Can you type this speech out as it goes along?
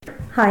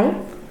Hi,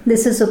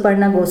 this is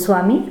Suparna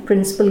Goswami,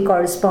 Principal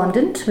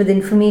Correspondent with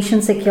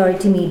Information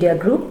Security Media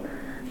Group.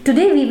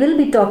 Today we will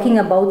be talking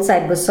about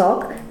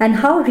CyberSOC and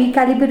how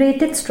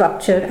recalibrated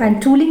structure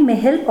and tooling may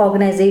help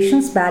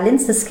organizations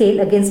balance the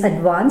scale against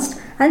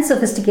advanced and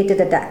sophisticated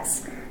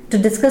attacks. To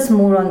discuss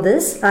more on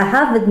this, I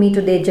have with me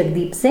today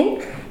Jagdeep Singh,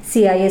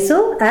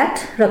 CISO at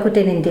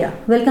Rakuten India.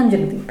 Welcome,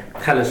 Jagdeep.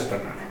 Hello,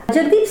 Suparna.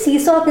 Jagdeep,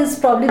 CSOC is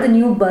probably the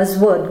new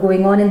buzzword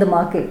going on in the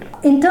market.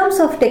 In terms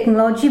of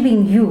technology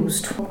being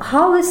used,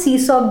 how is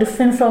CSOC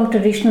different from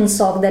traditional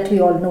SOC that we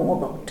all know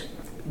about?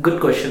 Good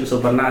question,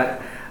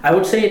 Suparna. I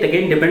would say it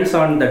again depends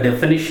on the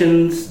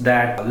definitions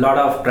that a lot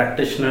of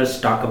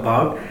practitioners talk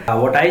about.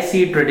 What I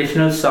see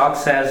traditional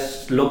SOCs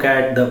as look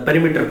at the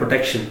perimeter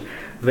protection,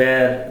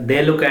 where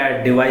they look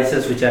at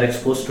devices which are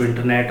exposed to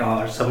internet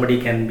or somebody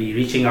can be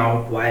reaching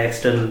out via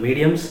external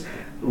mediums.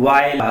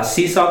 While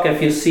CSOC,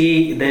 if you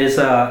see, there is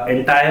an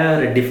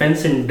entire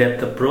defense in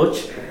depth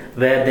approach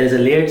where there is a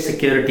layered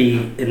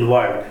security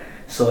involved.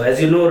 So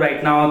as you know,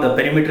 right now the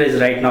perimeter is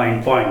right now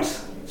in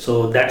points.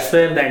 So that's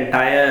where the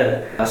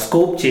entire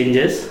scope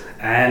changes,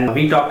 and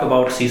we talk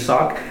about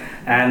CSOC.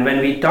 And when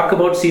we talk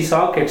about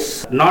CSOC,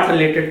 it's not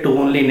related to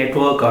only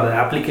network or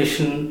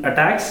application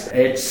attacks.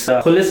 It's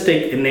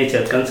holistic in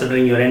nature,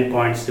 considering your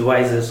endpoints,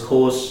 devices,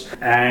 hosts,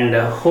 and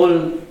a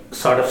whole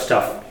sort of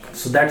stuff.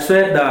 So that's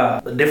where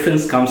the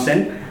difference comes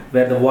in,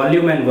 where the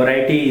volume and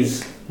variety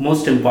is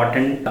most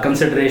important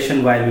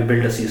consideration while we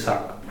build a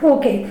CSOC.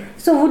 Okay,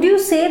 so would you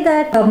say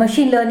that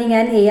machine learning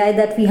and AI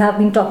that we have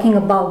been talking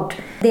about,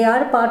 they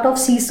are part of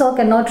CSOC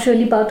and not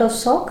really part of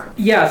SOC?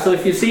 Yeah, so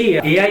if you see,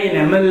 AI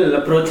and ML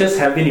approaches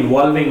have been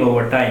evolving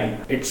over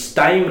time. It's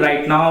time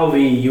right now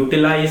we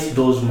utilize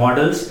those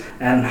models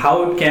and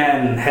how it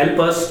can help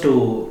us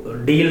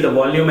to deal the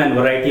volume and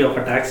variety of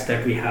attacks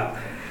that we have.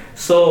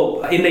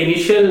 So in the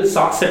initial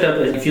SOC setup,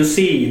 if you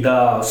see,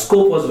 the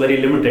scope was very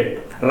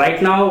limited.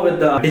 Right now with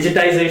the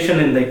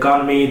digitization in the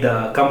economy,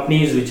 the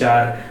companies which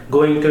are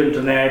going to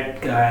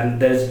internet, and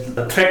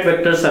the threat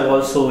vectors have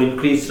also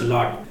increased a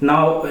lot.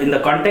 Now in the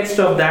context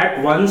of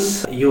that,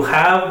 once you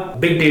have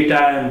big data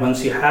and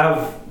once you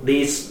have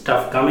these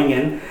stuff coming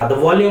in, the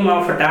volume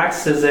of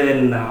attacks is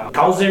in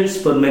thousands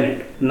per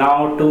minute.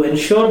 Now to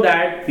ensure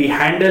that we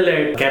handle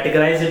it,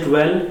 categorize it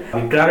well,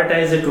 we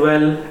prioritize it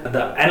well,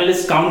 the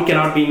analyst count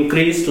cannot be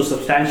increased to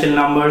substantial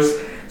numbers.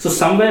 So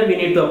somewhere we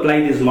need to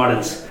apply these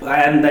models.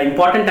 And the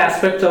important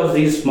aspects of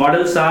these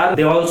models are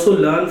they also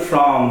learn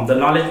from the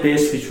knowledge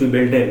base which we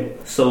build in.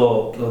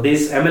 So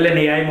these ML and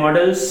AI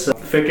models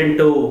fit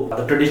into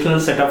the traditional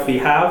setup we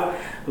have.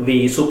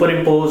 We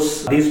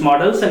superimpose these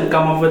models and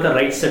come up with the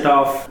right set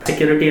of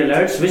security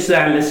alerts which the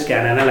analyst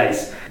can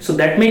analyze. So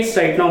that makes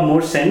right now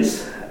more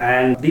sense.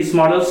 And these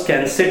models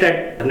can sit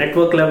at the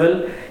network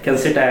level, can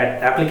sit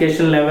at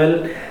application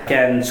level,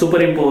 can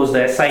superimpose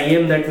the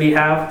SIEM that we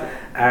have,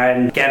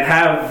 and can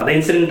have the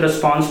incident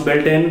response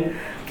built in,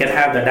 can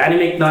have the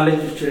dynamic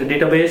knowledge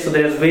database. So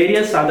there's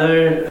various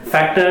other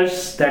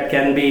factors that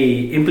can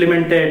be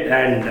implemented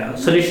and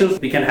solutions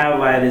we can have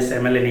via this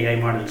ML and AI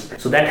models.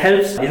 So that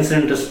helps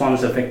incident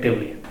response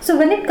effectively. So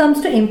when it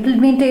comes to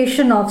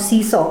implementation of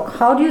CSOC,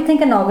 how do you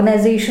think an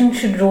organization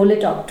should roll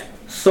it out?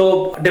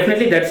 So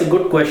definitely that's a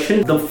good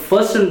question. The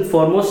first and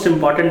foremost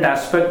important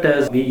aspect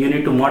is you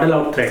need to model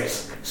out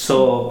threats.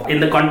 So in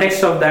the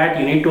context of that,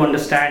 you need to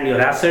understand your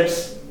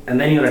assets and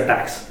then your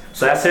attacks.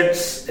 So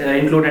assets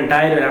include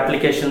entire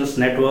applications,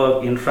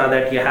 network, infra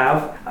that you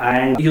have,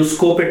 and you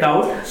scope it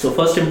out. So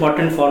first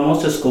important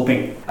foremost is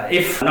scoping.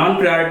 If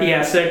non-priority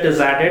asset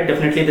is added,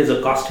 definitely there's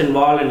a cost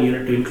involved and you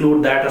need to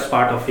include that as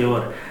part of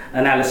your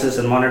analysis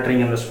and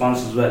monitoring and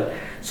response as well.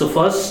 So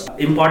first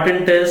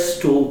important is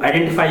to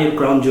identify your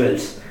crown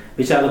jewels,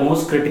 which are the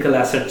most critical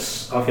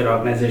assets of your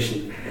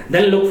organization.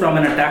 Then look from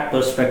an attack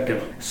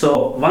perspective.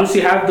 So once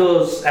you have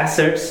those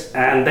assets,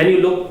 and then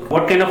you look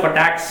what kind of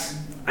attacks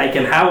I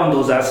can have on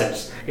those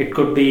assets. It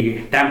could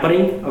be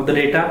tampering of the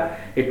data,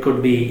 it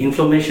could be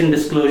information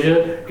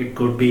disclosure, it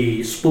could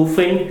be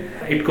spoofing,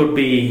 it could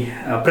be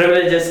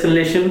privilege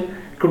escalation,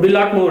 it could be a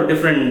lot more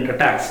different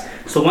attacks.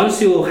 So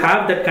once you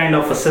have that kind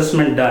of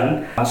assessment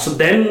done, so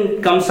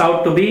then comes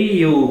out to be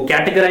you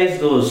categorize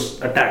those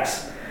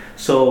attacks.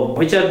 So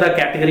which are the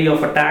category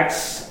of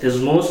attacks is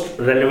most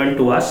relevant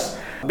to us.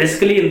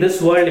 Basically in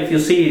this world, if you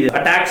see,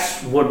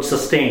 attacks would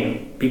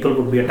sustain. People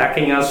would be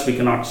attacking us, we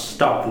cannot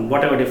stop in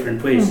whatever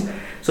different ways.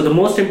 So the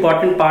most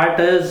important part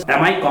is,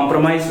 am I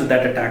compromised with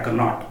that attack or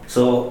not?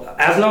 So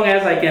as long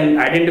as I can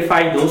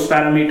identify those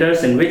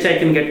parameters in which I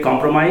can get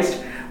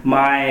compromised,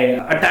 my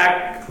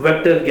attack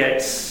vector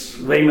gets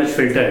very much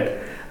filtered.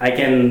 I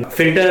can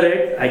filter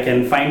it, I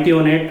can fine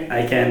tune it,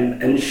 I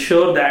can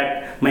ensure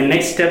that my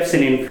next steps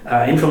in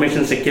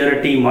information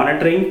security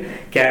monitoring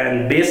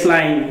can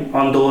baseline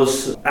on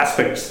those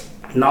aspects.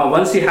 Now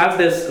once you have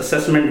this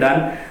assessment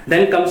done,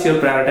 then comes your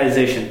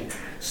prioritization.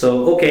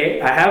 So okay,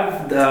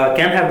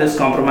 can have this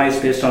compromise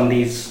based on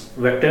these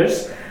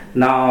vectors.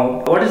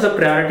 Now what is the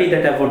priority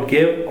that I would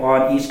give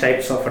on each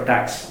types of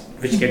attacks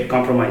which get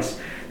compromised?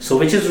 So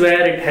which is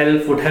where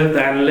would help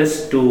the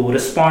analyst to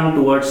respond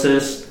towards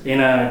this in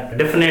a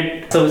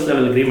definite service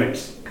level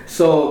agreements.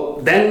 So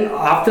then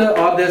after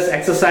all this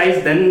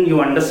exercise, then you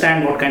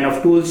understand what kind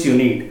of tools you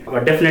need.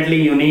 But definitely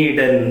you need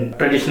a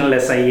traditional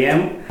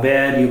SIEM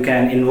where you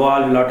can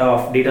involve a lot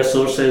of data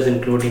sources,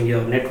 including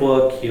your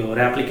network, your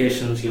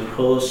applications, your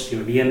host,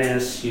 your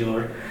DNS,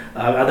 your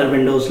other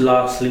Windows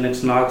logs,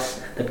 Linux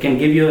logs that can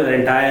give you an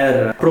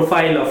entire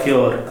profile of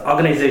your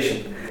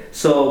organization.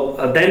 So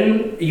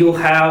then you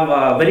have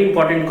a very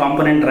important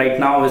component right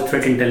now is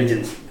threat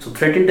intelligence. So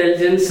threat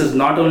intelligence is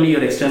not only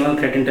your external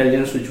threat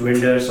intelligence which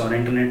vendors or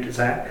internet is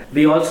have.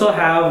 We also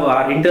have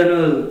our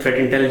internal threat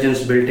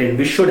intelligence built in.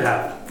 We should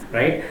have,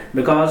 right?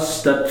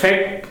 Because the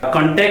threat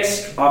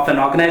context of an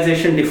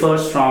organization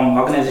differs from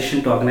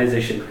organization to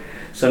organization.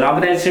 So an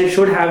organization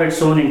should have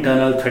its own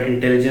internal threat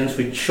intelligence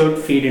which should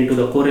feed into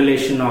the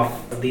correlation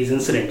of these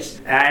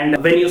incidents.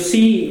 And when you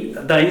see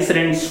the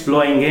incidents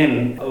flowing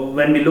in,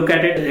 when we look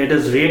at it, it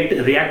is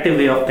reactive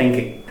way of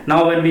thinking.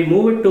 Now when we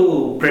move it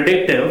to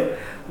predictive,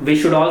 we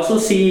should also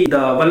see the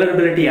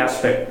vulnerability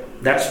aspect.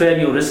 That's where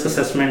your risk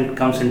assessment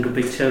comes into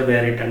picture,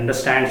 where it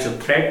understands your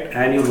threat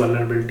and your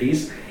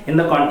vulnerabilities in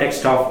the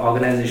context of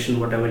organization,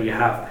 whatever you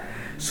have.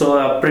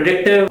 So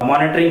predictive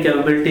monitoring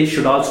capabilities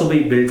should also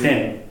be built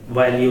in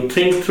while you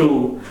think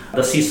through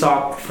the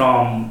CSOC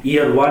from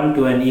year 1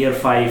 to an year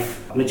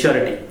 5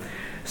 maturity.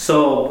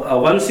 So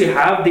once you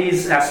have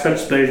these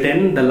aspects built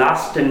in, the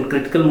last and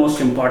critical most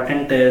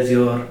important is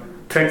your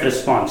threat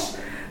response.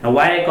 Now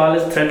why I call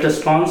it threat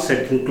response,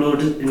 it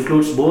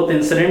includes both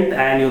incident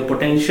and your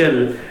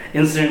potential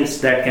incidents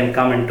that can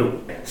come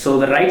into. So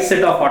the right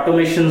set of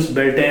automations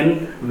built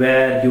in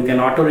where you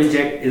can auto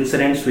reject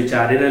incidents which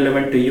are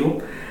irrelevant to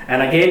you.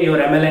 And again, your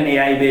ML and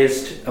AI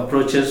based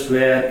approaches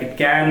where it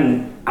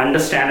can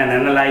understand and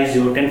analyze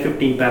your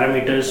 10-15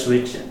 parameters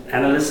which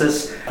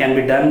analysis can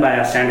be done by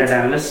a standard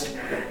analyst.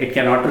 It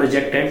can auto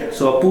reject it.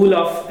 So a pool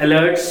of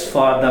alerts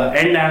for the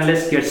end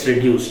analyst gets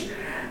reduced.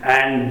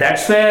 And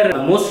that's where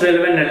the most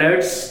relevant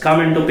alerts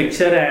come into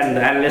picture and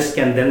the analyst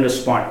can then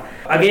respond.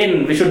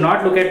 Again, we should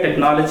not look at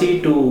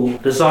technology to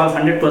resolve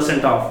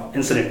 100% of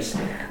incidents.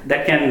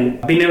 That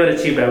can be never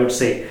achieved, I would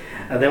say.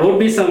 There would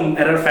be some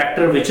error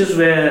factor, which is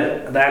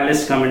where the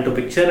analysts come into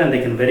picture and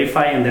they can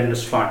verify and then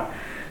respond.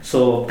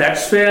 So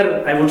that's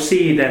where I would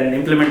see then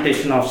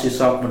implementation of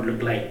CSOC would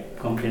look like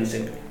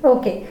comprehensively.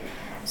 Okay.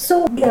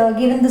 So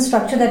given the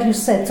structure that you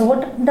said, so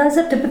what does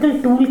a typical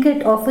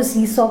toolkit of a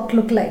CSOC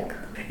look like?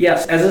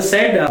 Yes, as I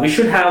said, we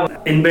should have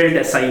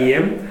inbuilt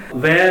SIEM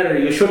where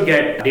you should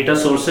get data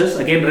sources,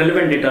 again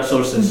relevant data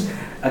sources.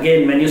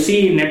 Again, when you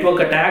see network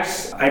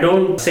attacks, I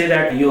don't say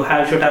that you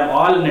should have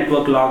all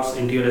network logs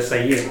into your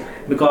SIEM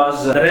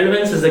because the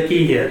relevance is the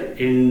key here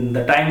in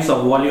the times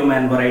of volume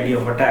and variety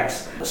of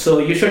attacks. So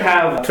you should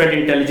have threat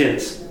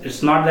intelligence.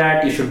 It's not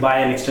that you should buy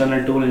an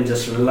external tool and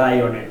just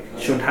rely on it.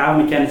 You should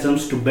have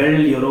mechanisms to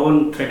build your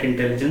own threat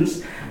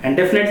intelligence and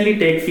definitely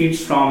take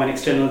feeds from an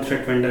external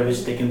threat vendor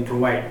which they can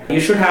provide. You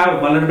should have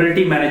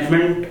vulnerability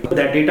management.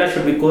 That data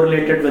should be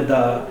correlated with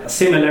the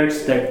SIEM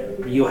alerts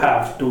that you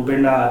have to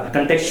build a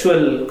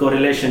contextual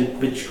correlation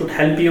which could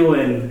help you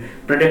in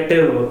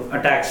predictive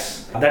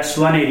attacks. That's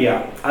one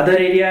area. Other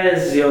area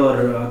is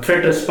your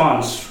threat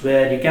response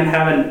where you can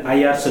have an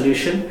IR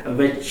solution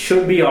which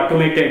should be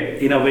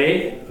automated in a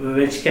way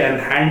which can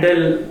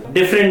handle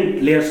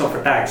different layers of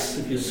attacks.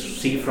 If you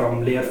see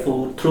from layer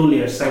 4 through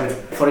layer 7.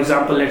 For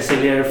example, let's say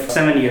layer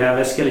 7 you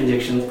have SQL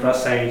injections,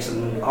 cross sites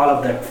and all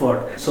of that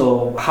forth.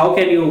 So how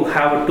can you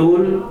have a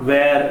tool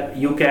where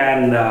you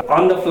can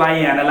on the fly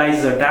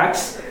analyze the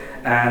attacks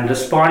and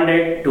respond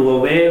it to a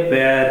way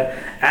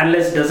where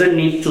analyst doesn't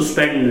need to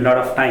spend a lot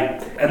of time.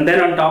 And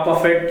then on top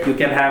of it, you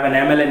can have an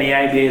ML and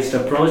AI based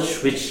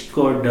approach which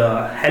could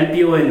help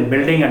you in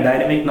building a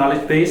dynamic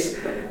knowledge base,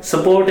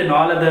 support in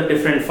all other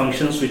different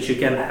functions which you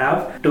can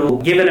have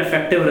to give an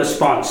effective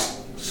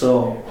response.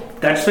 So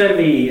that's where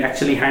we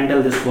actually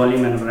handle this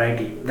volume and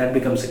variety. That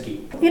becomes a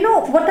key. You know,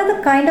 what are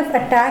the kind of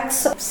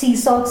attacks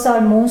CSOCs are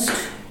most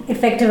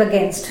effective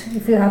against,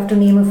 if you have to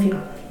name a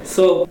few?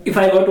 So if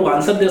I were to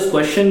answer this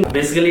question,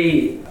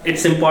 basically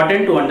it's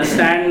important to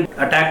understand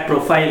attack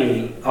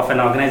profile of an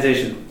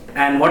organization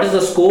and what is the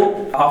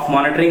scope of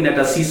monitoring that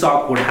a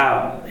CSOC would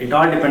have. It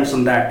all depends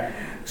on that.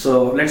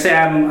 So let's say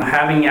I'm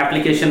having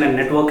application and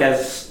network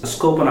as a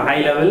scope on a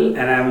high level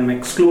and I'm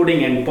excluding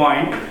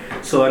endpoint.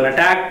 So an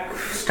attack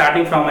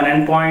starting from an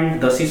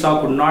endpoint, the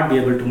CSOC would not be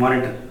able to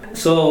monitor.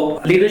 So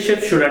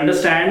leadership should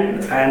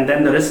understand and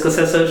then the risk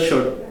assessor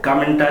should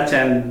come in touch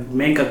and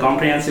make a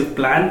comprehensive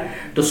plan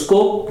to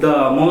scope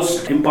the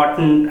most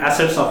important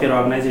assets of your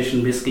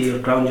organization, basically your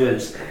crown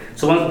jewels.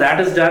 So once that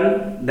is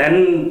done,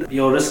 then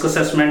your risk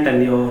assessment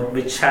and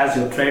which has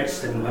your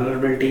threats and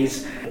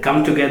vulnerabilities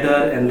come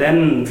together and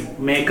then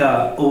make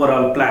a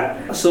overall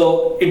plan.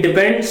 So it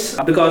depends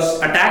because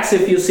attacks,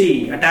 if you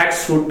see,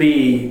 attacks would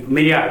be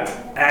myriad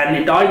and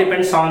it all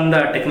depends on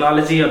the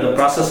technology or the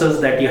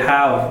processes that you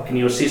have in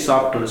your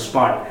CSOC to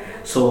respond.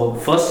 So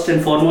first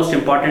and foremost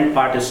important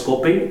part is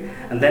scoping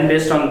and then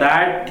based on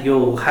that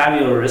you have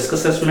your risk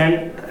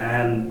assessment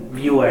and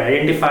you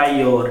identify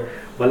your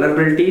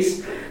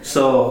vulnerabilities.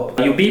 So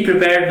you be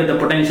prepared with the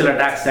potential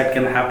attacks that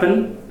can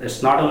happen.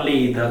 It's not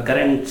only the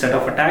current set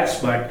of attacks,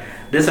 but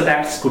this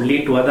attacks could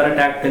lead to other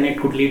attack, then it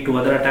could lead to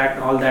other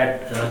attack. All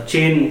that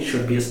chain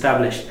should be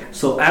established.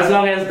 So as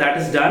long as that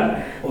is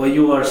done,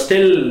 you are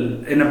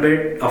still in a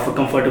bit of a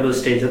comfortable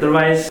stage.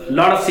 Otherwise, a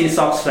lot of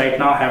CSOCs right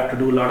now have to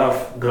do a lot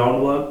of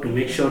groundwork to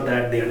make sure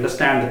that they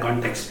understand the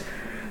context.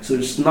 So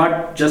it's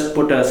not just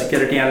put a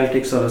security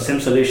analytics or a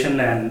SIM solution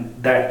and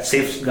that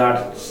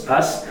safeguards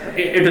us.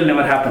 It will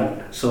never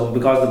happen. So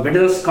because the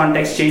business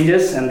context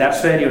changes, and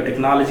that's where your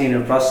technology and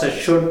your process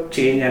should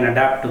change and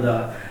adapt to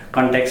the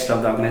context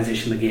of the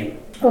organization again.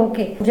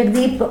 Okay,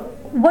 Jagdeep,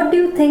 what do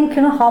you think,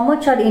 how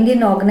much are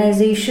Indian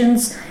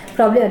organizations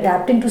probably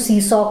adapting to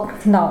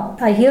CSOC now?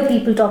 I hear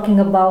people talking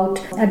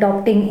about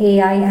adopting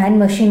AI and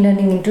machine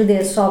learning into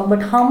their SOC,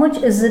 but how much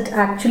is it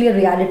actually a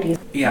reality?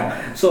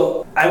 Yeah,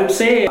 so I would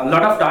say a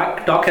lot of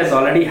talk has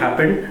already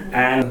happened,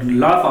 and a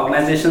lot of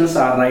organizations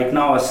are right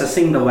now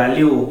assessing the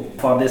value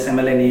for this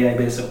ML and AI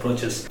based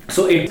approaches.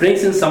 So it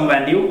brings in some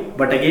value,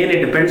 but again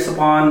it depends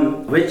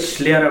upon which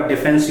layer of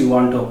defense you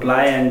want to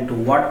apply and to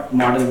what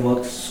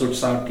model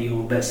suits out to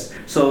you best.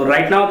 So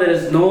right now there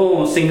is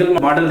no single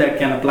model that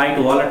can apply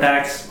to all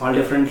attacks, all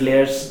different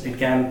layers it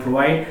can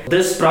provide.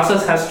 This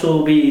process has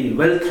to be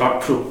well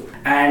thought through.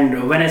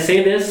 And when I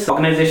say this,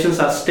 organizations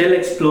are still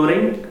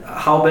exploring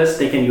how best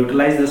they can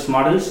utilize these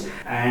models,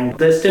 and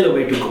there's still a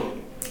way to go.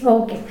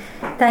 Okay.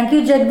 Thank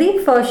you,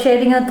 Jagdeep, for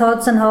sharing your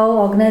thoughts on how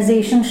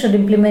organizations should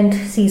implement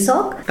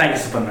CSOC. Thank you,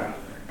 Suparna.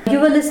 You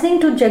were listening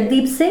to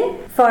Jagdeep Singh.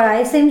 For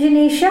ISMG in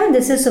Asia,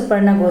 this is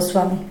Suparna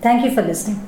Goswami. Thank you for listening.